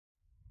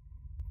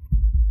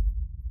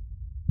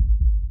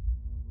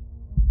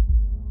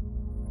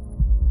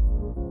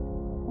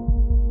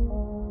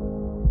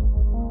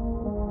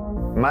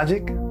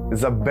Magic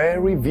is a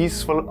very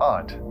visual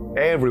art.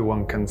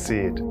 Everyone can see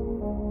it.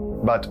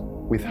 But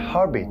with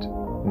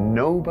HEATBEAT,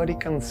 nobody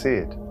can see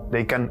it.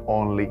 They can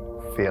only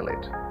feel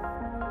it.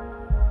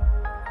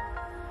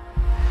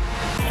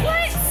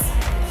 What?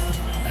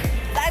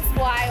 That's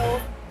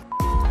wild.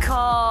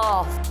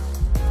 Off.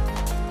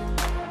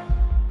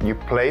 You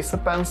place a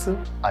pencil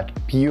at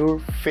pure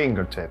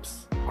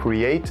fingertips,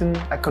 creating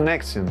a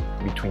connection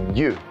between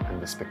you and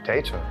the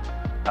spectator.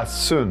 As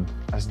soon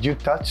as you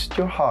touch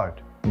your heart,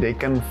 they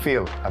can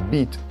feel a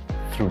beat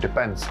through the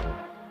pencil.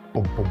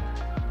 Boom, boom.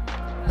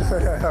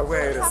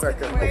 Wait a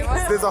second.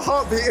 There's a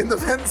heartbeat in the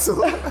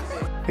pencil.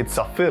 It's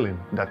a feeling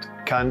that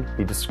can't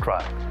be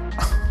described.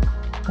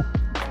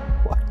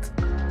 What?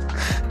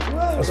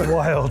 That's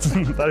wild.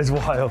 That is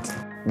wild.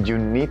 You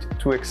need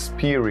to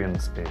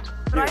experience it.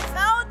 But I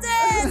felt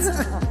it!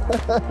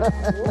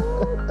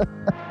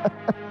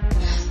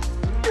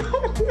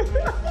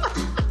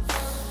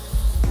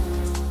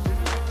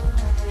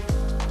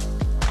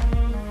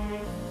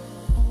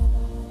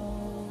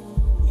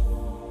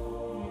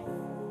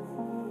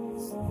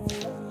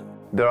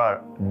 There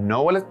are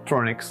no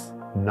electronics,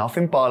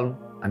 nothing palm,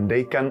 and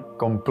they can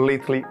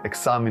completely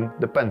examine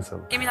the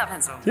pencil. Give me that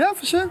pencil. Yeah,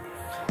 for sure.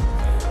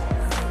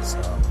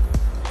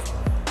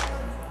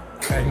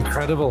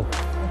 Incredible.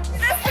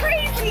 That's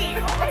crazy!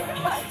 Oh my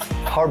God.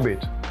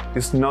 HEATBEAT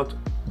is not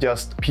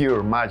just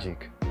pure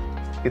magic.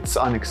 It's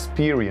an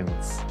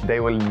experience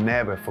they will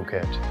never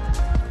forget.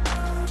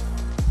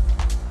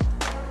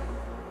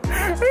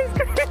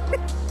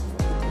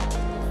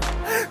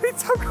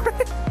 It's so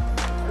great.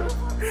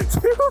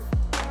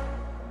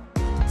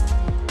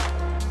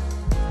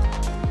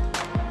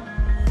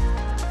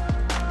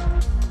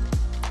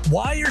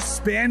 Why are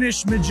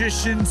Spanish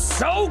magicians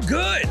so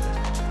good?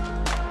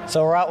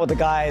 So we're out with the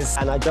guys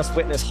and I just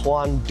witnessed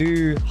Juan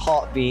do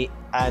HEATBEAT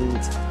and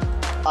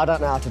I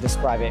don't know how to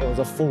describe it. It was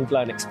a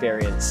full-blown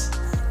experience.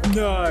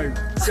 No.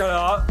 Shut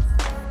up.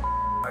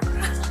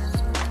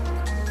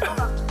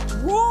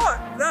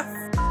 What the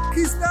f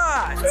is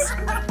that?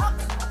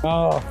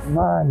 Oh,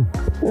 man.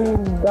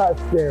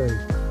 That's scary.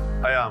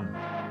 I am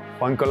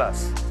Juan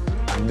Colas,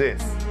 and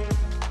this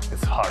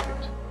is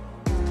HEATBEAT.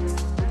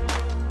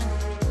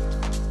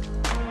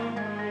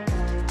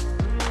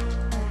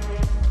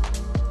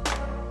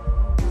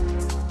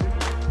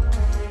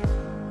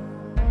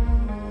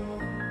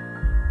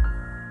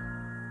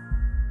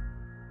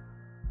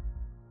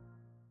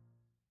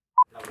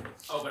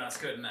 Oh, but that's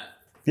good, isn't it?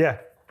 Yeah.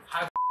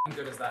 How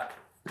good is that?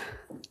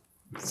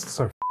 It's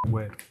so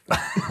weird.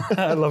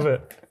 I love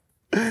it.